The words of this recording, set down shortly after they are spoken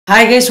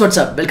Hi guys, what's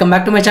up? Welcome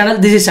back to my channel.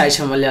 This is Sai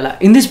Charan Malyala.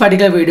 In this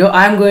particular video,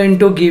 I am going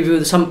to give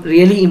you some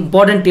really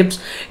important tips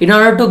in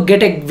order to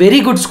get a very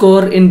good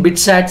score in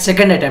Bitsat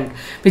second attempt,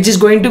 which is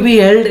going to be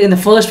held in the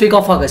first week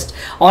of August.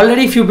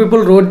 Already few people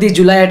wrote the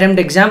July attempt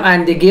exam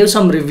and they gave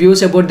some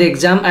reviews about the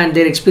exam and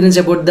their experience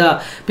about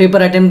the paper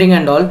attempting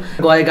and all.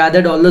 So I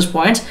gathered all those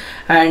points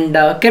and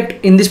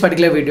kept in this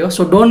particular video.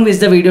 So don't miss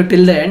the video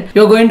till the end.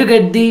 You're going to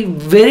get the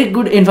very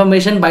good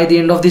information by the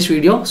end of this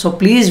video. So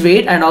please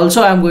wait, and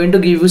also I'm going to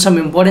give you some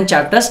important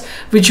chapters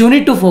which you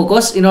need to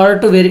focus in order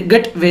to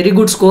get very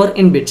good score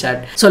in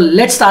Bitsat. So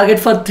let's target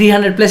for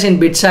 300 plus in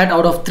Bitsat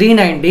out of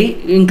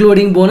 390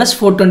 including bonus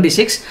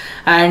 426,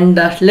 and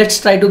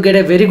let's try to get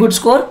a very good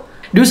score.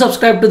 Do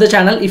subscribe to the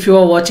channel if you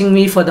are watching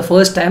me for the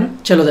first time.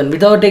 Chalo then,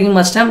 without taking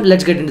much time,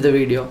 let's get into the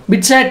video.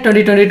 Bitsat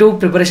 2022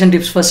 preparation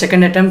tips for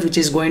second attempt, which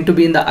is going to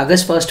be in the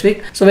August first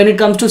week. So when it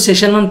comes to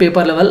session 1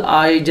 paper level,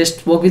 I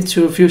just work with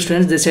few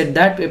students. They said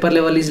that paper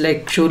level is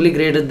like surely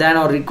greater than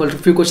or equal to,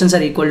 few questions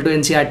are equal to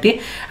NCERT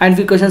and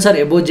few questions are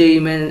above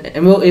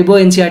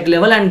NCERT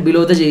level and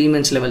below the JEE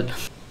Mains level.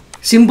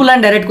 Simple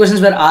and direct questions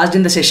were asked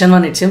in the session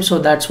 1 it seems. So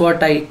that's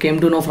what I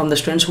came to know from the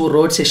students who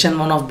wrote session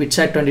 1 of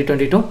Bitsat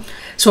 2022.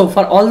 So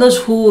for all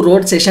those who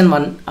wrote session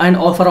 1 and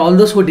for all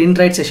those who didn't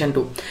write session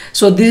 2.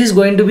 So this is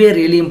going to be a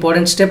really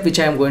important step which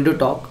I am going to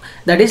talk.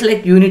 That is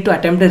like you need to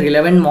attempt a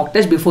relevant mock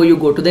test before you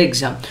go to the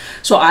exam.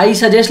 So I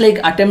suggest like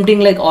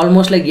attempting like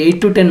almost like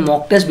 8 to 10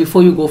 mock tests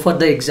before you go for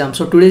the exam.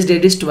 So today's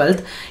date is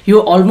 12th.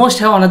 You almost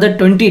have another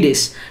 20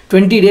 days.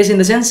 20 days in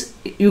the sense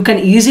you can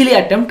easily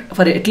attempt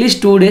for at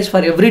least 2 days. For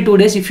every 2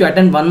 days, if you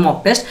attempt 1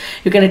 mock test,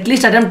 you can at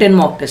least attempt 10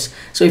 mock tests.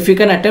 So if you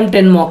can attempt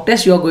 10 mock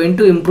tests, you are going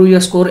to improve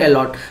your score a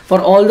lot.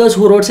 For all those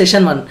who wrote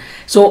session 1.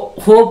 So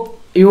hope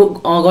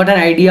you got an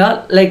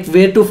idea like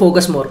where to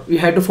focus more. You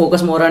have to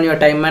focus more on your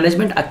time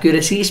management,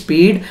 accuracy,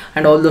 speed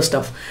and all those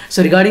stuff.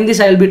 So regarding this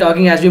I will be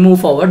talking as we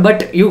move forward,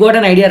 but you got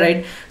an idea,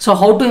 right? So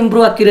how to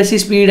improve accuracy,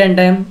 speed and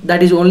time,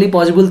 that is only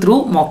possible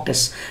through mock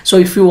tests. So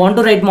if you want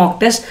to write mock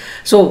tests,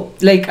 so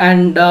like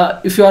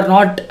if you are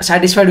not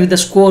satisfied with the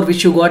score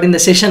which you got in the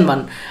session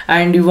 1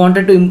 and you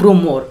wanted to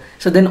improve more,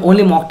 so then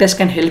only mock test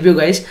can help you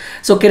guys.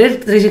 So Career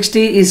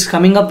 360 is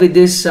coming up with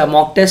this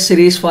mock test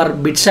series for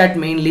Bitsat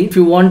mainly. If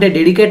you want a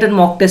dedicated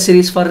mock test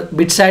series for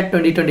Bitsat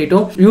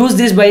 2022, use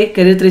this by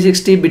Career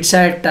 360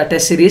 Bitsat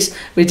test series,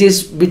 which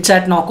is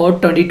Bitsat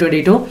Knockout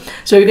 2022.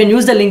 So you can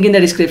use the link in the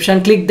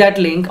description. Click that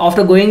link.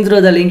 After going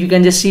through the link, you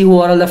can just see who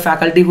are all the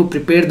faculty who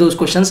prepared those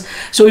questions.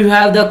 So you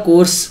have the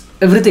course,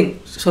 everything.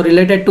 So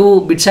related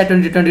to Bitsat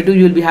 2022,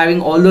 you will be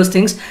having all those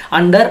things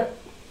under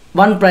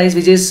one price,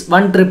 which is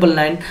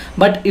 1999.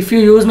 But if you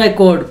use my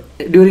code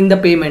during the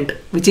payment,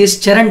 which is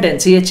Charan10,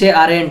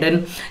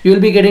 CHARAN10, you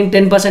will be getting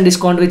 10%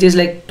 discount, which is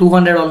like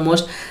 200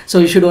 almost. So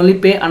you should only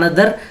pay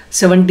another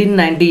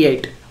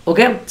 1798.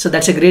 Okay, so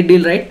that's a great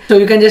deal, right? So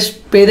you can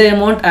just pay the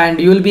amount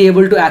and you will be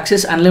able to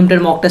access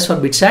unlimited mock tests for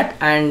Bitsat,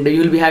 and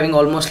you will be having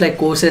almost like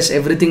courses,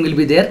 everything will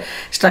be there,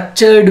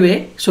 structured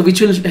way, so which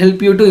will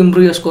help you to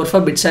improve your score for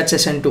Bitsat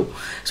session 2.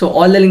 So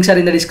all the links are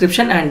in the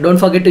description, and don't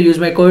forget to use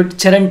my code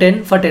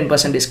Charan10 for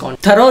 10% discount.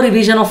 Thorough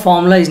revision of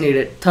formula is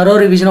needed. Thorough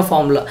revision of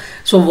formula.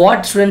 So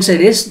what students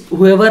said is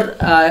whoever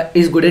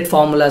is good at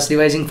formulas,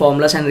 revising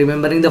formulas and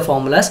remembering the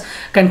formulas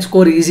can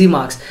score easy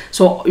marks.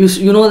 So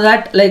you know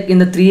that like in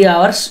the 3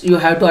 hours you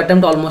have to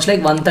attempt almost like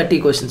 130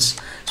 questions,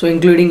 so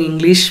including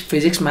English,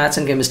 physics, maths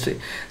and chemistry.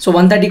 So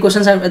 130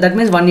 questions, that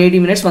means 180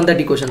 minutes,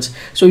 130 questions.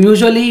 So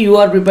usually you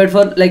are prepared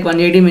for like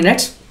 180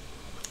 minutes,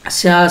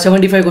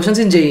 75 questions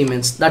in JEE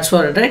Mains. That's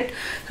what, right?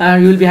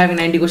 You will be having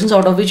 90 questions,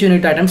 out of which you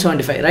need to attempt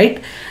 75,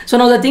 right? So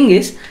now the thing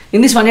is,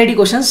 in this 180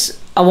 questions,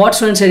 what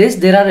students said is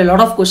there are a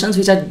lot of questions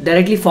which are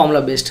directly formula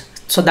based.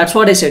 So that's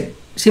what I said.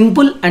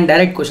 Simple and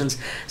direct questions.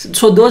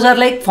 So those are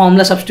like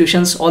formula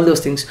substitutions, all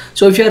those things.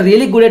 So if you are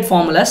really good at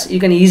formulas,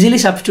 you can easily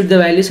substitute the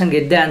values and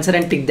get the answer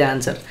and tick the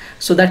answer.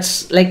 So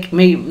that's like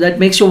that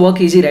makes your work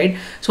easy, right?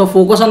 So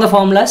focus on the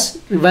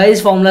formulas,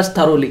 revise formulas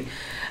thoroughly.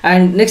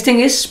 And next thing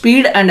is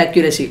speed and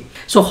accuracy.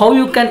 So how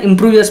you can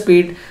improve your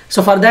speed?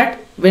 So for that,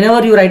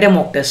 whenever you write a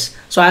mock test,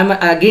 so I'm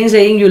again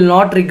saying you will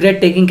not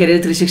regret taking Career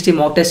 360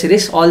 mock test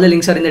series. All the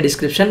links are in the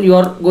description. You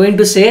are going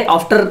to say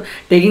after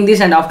taking this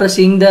and after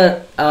seeing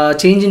the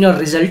change in your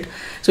result,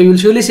 so you will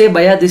surely say,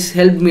 Bhaiya, this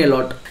helped me a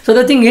lot. So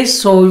the thing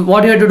is, so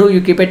what you have to do,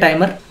 you keep a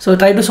timer. So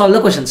try to solve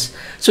the questions.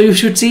 So you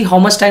should see how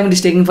much time it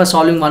is taking for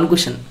solving one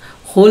question,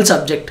 whole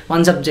subject,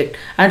 one subject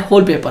and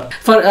whole paper.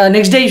 For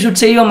next day you should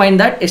say your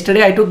mind that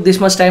yesterday I took this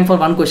much time for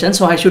one question,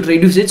 so I should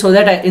reduce it so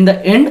that in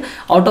the end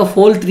out of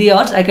whole 3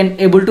 hours I can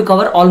able to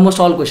cover almost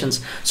all questions.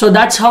 So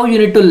that's how you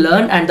need to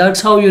learn, and that's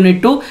how you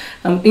need to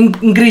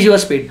increase your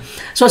speed.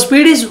 So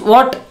speed is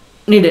what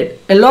needed.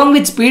 Along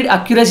with speed,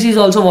 accuracy is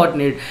also what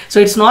needed. So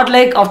it's not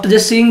like after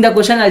just seeing the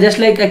question I just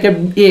like I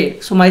kept A,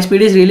 so my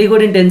speed is really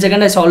good, in 10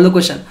 seconds I solved the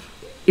question.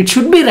 It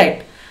should be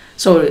right.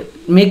 So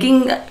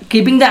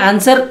keeping the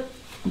answer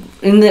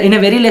in a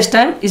very less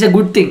time is a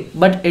good thing,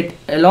 but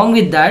along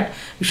with that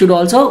you should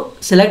also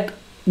select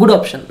good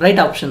option, right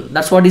option.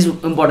 That's what is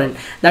important.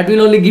 That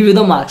will only give you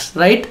the marks,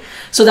 right?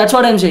 So that's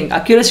what I'm saying.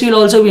 Accuracy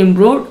will also be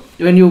improved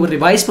when you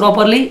revise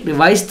properly,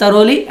 revise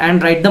thoroughly,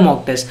 and write the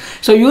mock test.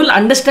 So you will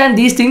understand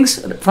these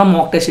things from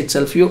mock test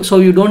itself. So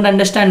you don't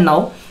understand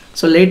now,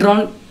 so later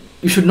on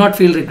you should not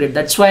feel regret.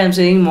 That's why I'm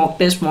saying mock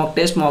test, mock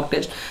test, mock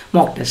test,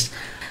 mock test.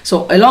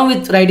 So along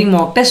with writing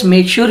mock test,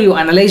 make sure you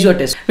analyze your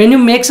test. When you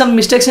make some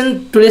mistakes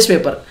in today's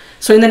paper,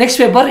 so in the next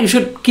paper you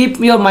should keep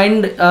your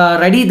mind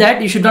ready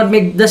that you should not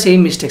make the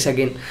same mistakes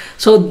again.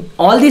 So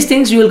all these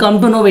things you will come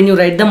to know when you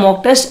write the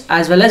mock test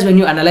as well as when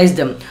you analyze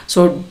them.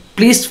 So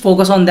please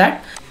focus on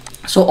that.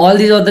 So all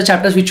these are the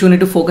chapters which you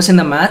need to focus in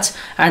the maths,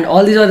 and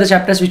all these are the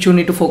chapters which you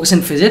need to focus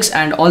in physics,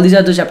 and all these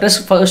are the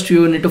chapters first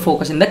you need to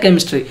focus in the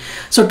chemistry.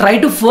 So try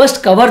to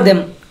first cover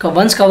them,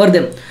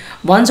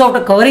 once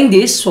after covering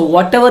this, so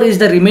whatever is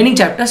the remaining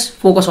chapters,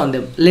 focus on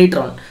them later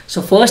on.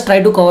 So first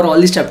try to cover all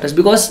these chapters,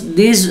 because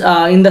these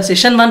in the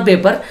session 1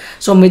 paper,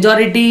 so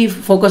majority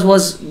focus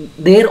was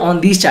there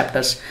on these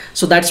chapters.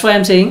 So that's why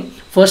I'm saying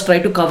first try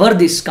to cover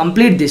this,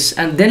 complete this,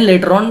 and then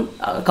later on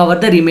cover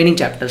the remaining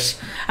chapters.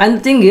 And the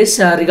thing is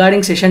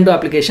regarding session 2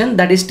 application,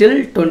 that is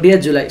till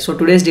 20th July. So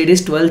today's date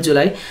is 12th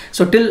July.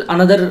 So till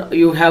another,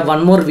 you have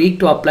 1 more week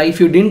to apply. If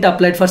you didn't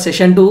apply for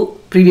session 2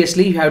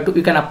 previously,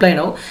 you can apply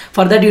now.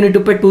 For that you need to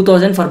pay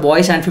 2,000 for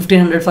boys and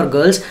 1,500 for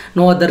girls.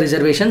 No other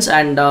reservations,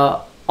 and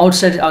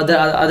outside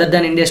other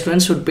than India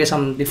students should pay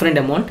some different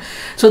amount.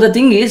 So the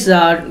thing is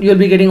you'll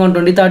be getting on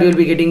 23rd, you'll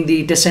be getting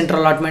the test center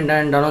allotment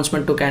and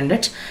announcement to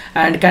candidates,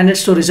 and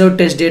candidates to reserve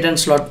test date and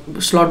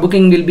slot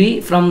booking will be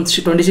from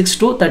 26th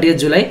to 30th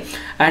July,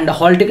 and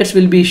hall tickets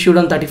will be issued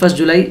on 31st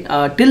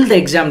July till the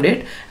exam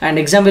date, and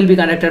exam will be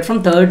conducted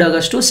from 3rd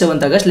August to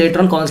 7th August. Later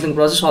on counseling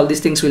process, all these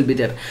things will be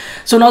there.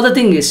 So now the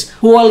thing is,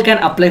 who all can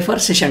apply for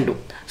session 2?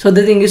 So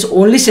the thing is,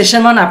 only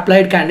session 1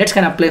 applied candidates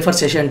can apply for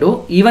session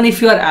 2. Even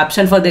if you are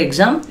absent for the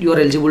exam, you are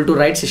eligible to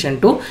write session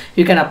 2.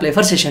 You can apply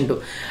for session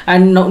 2,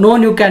 and no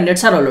new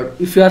candidates are allowed.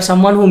 If you are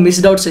someone who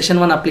missed out session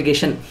 1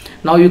 application,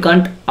 now you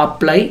can't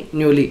apply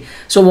newly.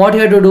 So what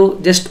you have to do,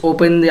 just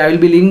open I will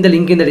be leaving the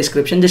link in the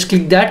description. Just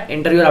click that,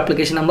 enter your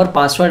application number,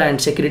 password, and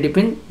security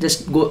pin.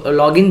 Just go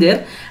log in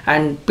there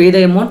and pay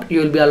the amount. You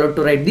will be allowed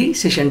to write the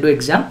session 2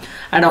 exam,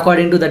 and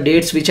according to the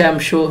dates which I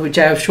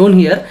have shown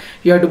here,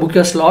 you have to book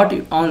your slot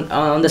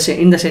on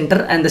in the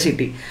center and the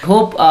city.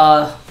 Hope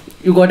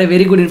you got a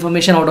very good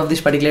information out of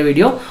this particular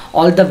video.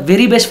 All the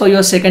very best for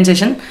your second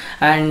session,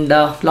 and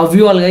love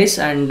you all guys,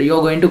 and you're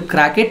going to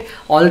crack it.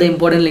 All the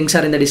important links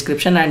are in the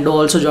description, and do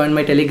also join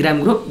my Telegram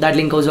group. That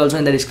link was also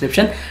in the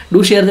description.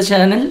 Do share the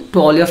channel to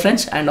all your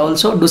friends, and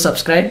also do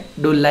subscribe,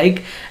 do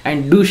like,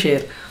 and do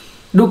share,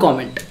 do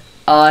comment.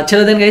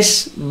 Chalo then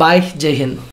guys, bye, Jai Hind.